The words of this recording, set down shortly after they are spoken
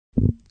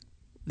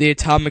The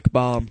atomic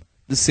bomb,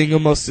 the single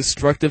most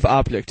destructive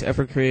object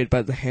ever created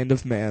by the hand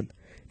of man.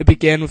 It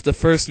began with the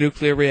first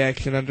nuclear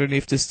reaction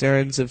underneath the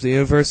stands of the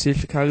University of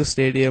Chicago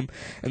Stadium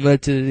and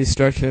led to the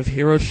destruction of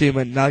Hiroshima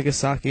and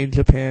Nagasaki in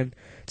Japan,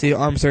 to the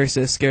arms race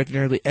that has scared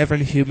nearly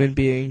every human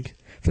being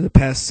for the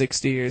past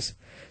 60 years.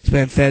 It's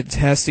been a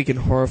fantastic and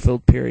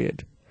horror-filled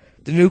period.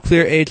 The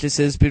nuclear age, as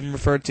it has been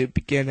referred to,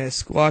 began as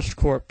squashed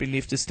corpse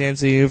beneath the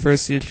stands of the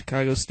University of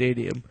Chicago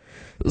Stadium.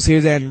 It was here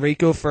that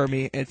Enrico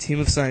Fermi and a team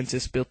of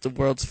scientists built the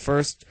world's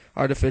first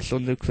artificial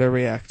nuclear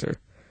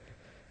reactor.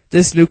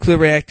 This nuclear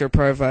reactor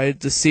provided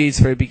the seeds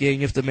for the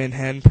beginning of the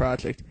Manhattan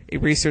Project, a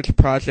research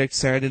project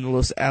centered in the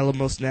Los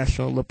Alamos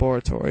National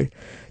Laboratory.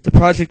 The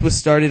project was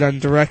started on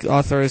direct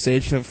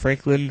authorization of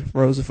Franklin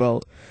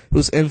Roosevelt, who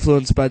was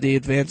influenced by the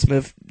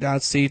advancement of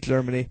Nazi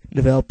Germany in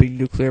developing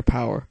nuclear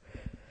power.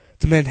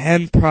 The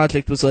Manhattan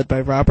Project was led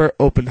by Robert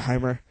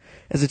Oppenheimer,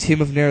 as a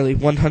team of nearly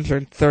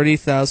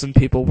 130,000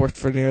 people worked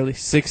for nearly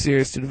 6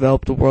 years to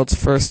develop the world's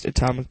first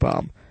atomic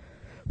bomb.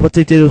 What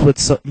they did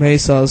was what many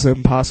saw as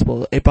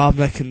impossible, a bomb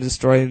that can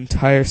destroy an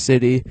entire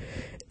city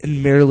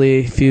in merely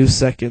a few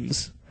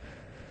seconds.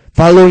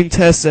 Following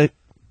tests that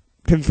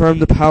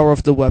confirmed the power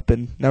of the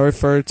weapon, now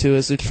referred to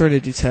as the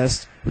Trinity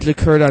test, which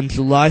occurred on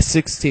July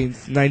 16,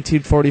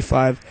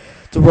 1945,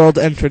 the world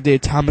entered the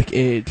atomic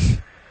age.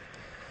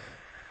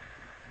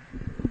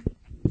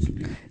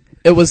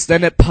 It was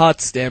then at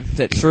Potsdam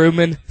that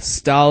Truman,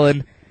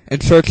 Stalin,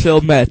 and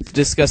Churchill met to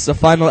discuss the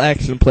final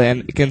action plan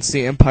against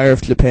the Empire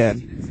of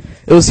Japan.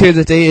 It was here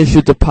that they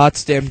issued the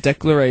Potsdam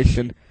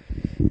Declaration,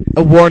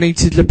 a warning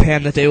to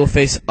Japan that they will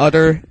face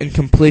utter and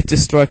complete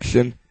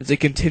destruction if they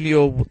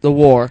continue the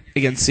war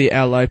against the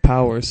Allied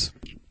powers.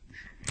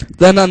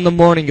 Then on the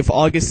morning of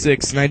August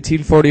 6,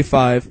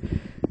 1945,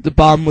 the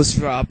bomb was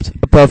dropped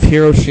above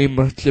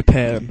Hiroshima,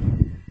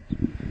 Japan.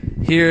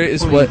 Here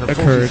is what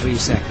occurred. 43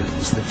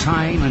 seconds, the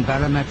time and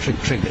barometric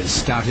triggers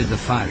started the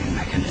firing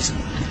mechanism.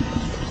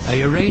 A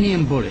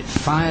uranium bullet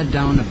fired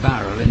down a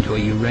barrel into a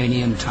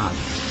uranium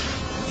target.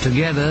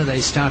 Together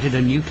they started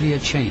a nuclear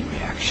chain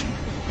reaction.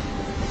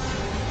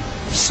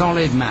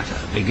 Solid matter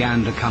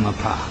began to come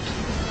apart,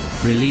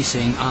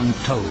 releasing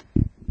untold.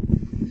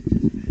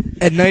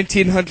 At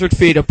 1,900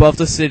 feet above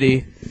the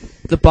city,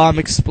 the bomb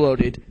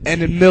exploded,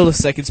 and in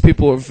milliseconds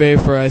people were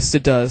vaporized to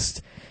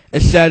dust,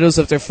 as shadows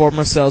of their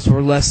former selves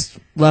were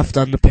left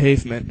on the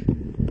pavement.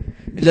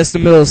 In just a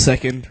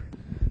millisecond,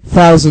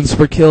 thousands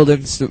were killed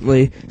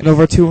instantly, and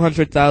over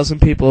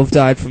 200,000 people have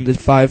died from the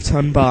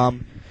 5-ton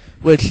bomb,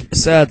 which,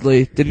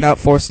 sadly, did not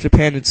force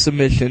Japan into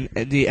submission,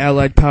 and the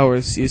Allied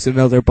powers used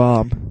another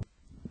bomb.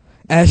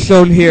 As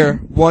shown here,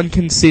 one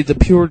can see the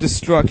pure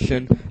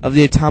destruction of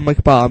the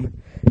atomic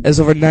bomb, as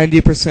over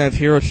 90% of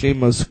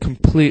Hiroshima was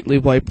completely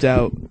wiped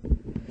out,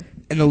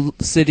 and the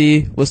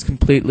city was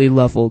completely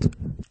leveled.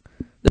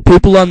 The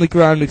people on the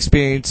ground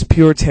experienced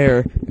pure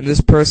terror, and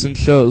this person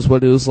shows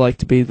what it was like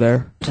to be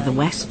there. To the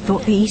west,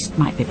 thought the east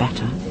might be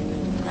better.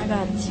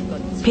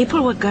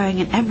 People were going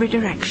in every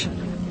direction,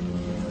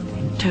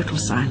 in total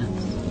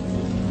silence.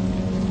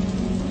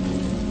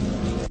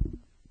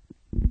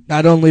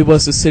 Not only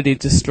was the city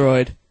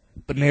destroyed,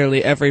 but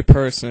nearly every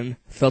person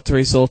felt the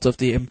result of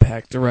the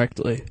impact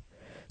directly.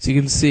 So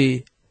you can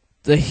see,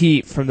 the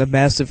heat from the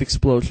massive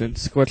explosion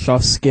scorched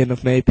off skin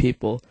of many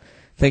people.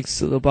 Thanks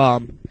to the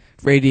bomb,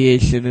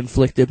 radiation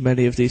inflicted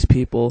many of these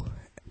people,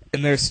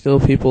 and there are still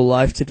people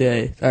alive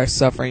today that are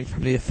suffering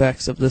from the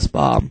effects of this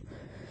bomb,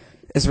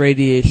 as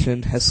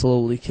radiation has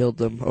slowly killed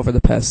them over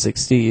the past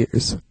 60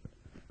 years.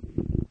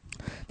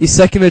 The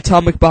second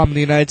atomic bomb in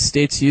the United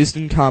States used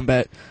in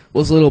combat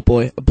was Little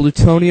Boy, a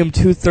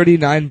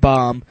plutonium-239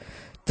 bomb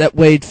that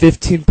weighed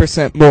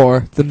 15%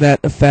 more than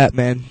that of Fat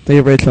Man, the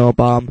original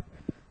bomb.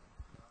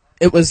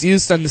 It was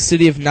used on the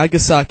city of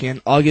Nagasaki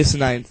on August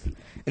 9th,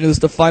 and it was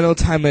the final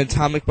time an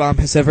atomic bomb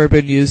has ever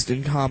been used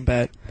in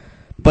combat.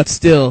 But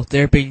still,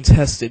 they are being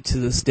tested to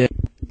this day.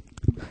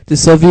 The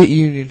Soviet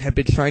Union had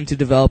been trying to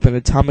develop an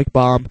atomic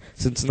bomb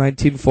since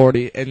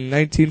 1940, and in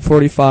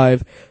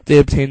 1945 they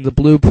obtained the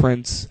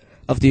blueprints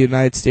of the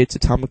United States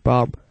atomic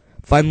bomb.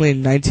 Finally, in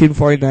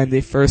 1949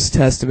 they first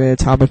tested an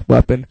atomic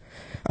weapon,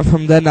 and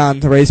from then on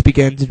the race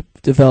began to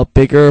develop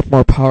bigger,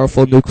 more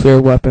powerful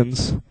nuclear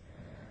weapons.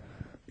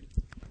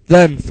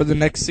 Then, for the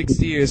next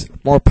 60 years,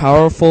 more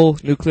powerful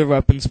nuclear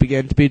weapons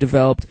began to be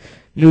developed,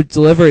 new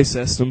delivery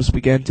systems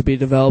began to be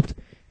developed,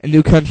 and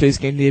new countries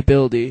gained the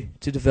ability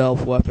to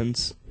develop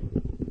weapons.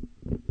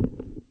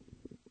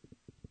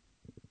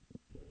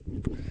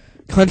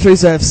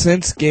 Countries that have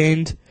since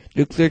gained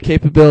nuclear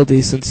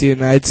capability since the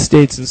United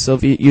States and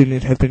Soviet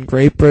Union have been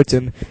Great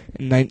Britain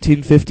in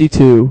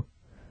 1952,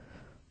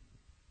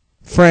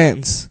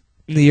 France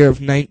in the year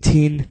of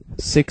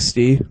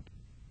 1960,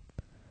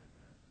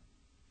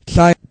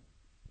 China,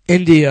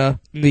 India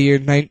in the year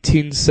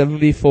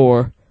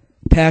 1974,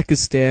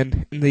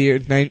 Pakistan in the year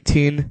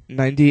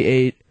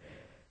 1998,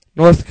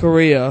 North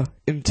Korea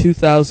in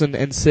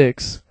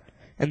 2006,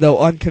 and though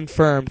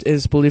unconfirmed, it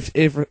is believed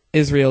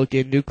Israel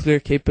gained nuclear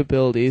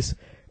capabilities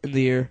in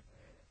the year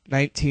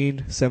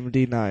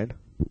 1979.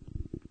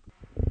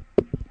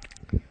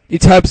 The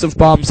types of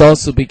bombs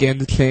also began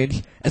to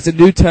change, as a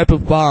new type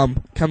of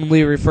bomb,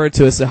 commonly referred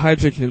to as the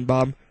hydrogen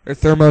bomb or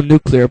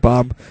thermonuclear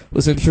bomb,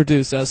 was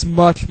introduced as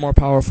much more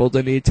powerful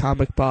than the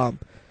atomic bomb.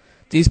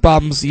 These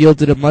bombs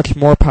yielded a much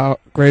more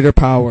greater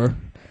power,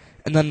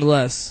 and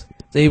nonetheless,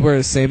 they were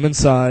the same in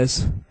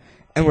size,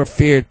 and were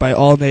feared by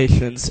all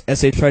nations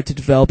as they tried to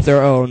develop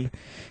their own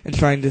in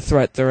trying to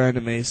threat their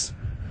enemies.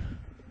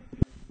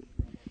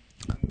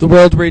 The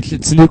world reached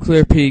its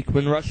nuclear peak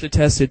when Russia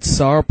tested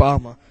Tsar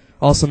Bomba,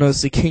 also known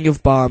as the King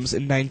of Bombs,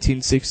 in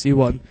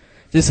 1961.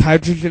 This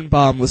hydrogen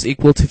bomb was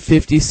equal to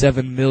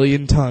 57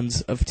 million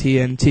tons of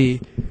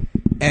TNT,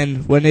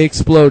 and when it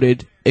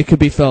exploded, it could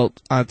be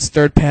felt on its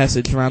third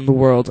passage around the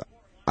world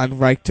on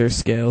Richter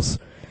scales.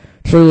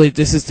 Truly,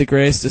 this is the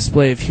greatest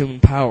display of human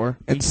power,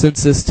 and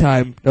since this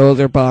time, no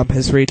other bomb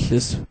has reached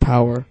this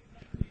power.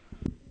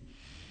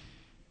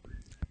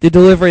 The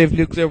delivery of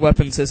nuclear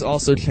weapons has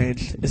also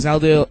changed, as now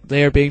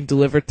they are being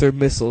delivered through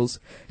missiles,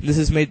 and this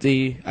has made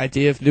the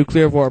idea of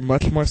nuclear war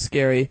much more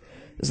scary,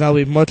 as now it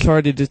will be much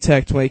harder to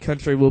detect when a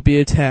country will be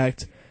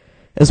attacked,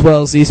 as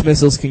well as these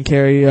missiles can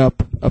carry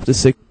up to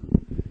 6.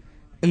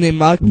 And the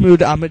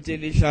Mahmoud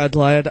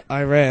Ahmadinejad-led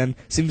Iran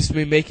seems to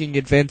be making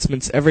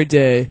advancements every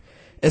day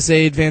as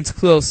they advance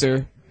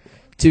closer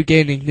to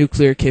gaining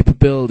nuclear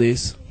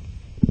capabilities.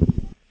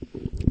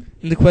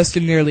 And the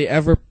question nearly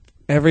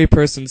every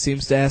person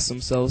seems to ask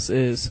themselves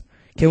is,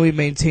 can we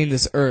maintain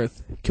this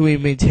Earth? Can we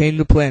maintain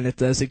the planet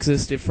that has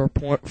existed for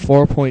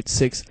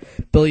 4.6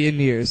 billion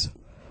years?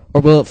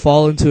 Or will it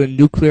fall into a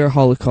nuclear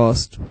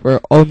holocaust, where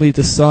only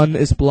the sun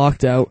is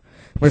blocked out,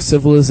 where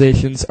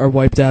civilizations are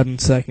wiped out in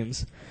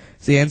seconds?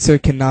 The answer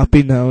cannot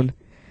be known,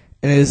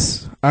 and it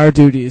is our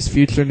duty as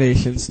future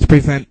nations to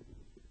prevent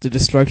the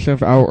destruction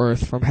of our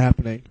Earth from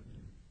happening.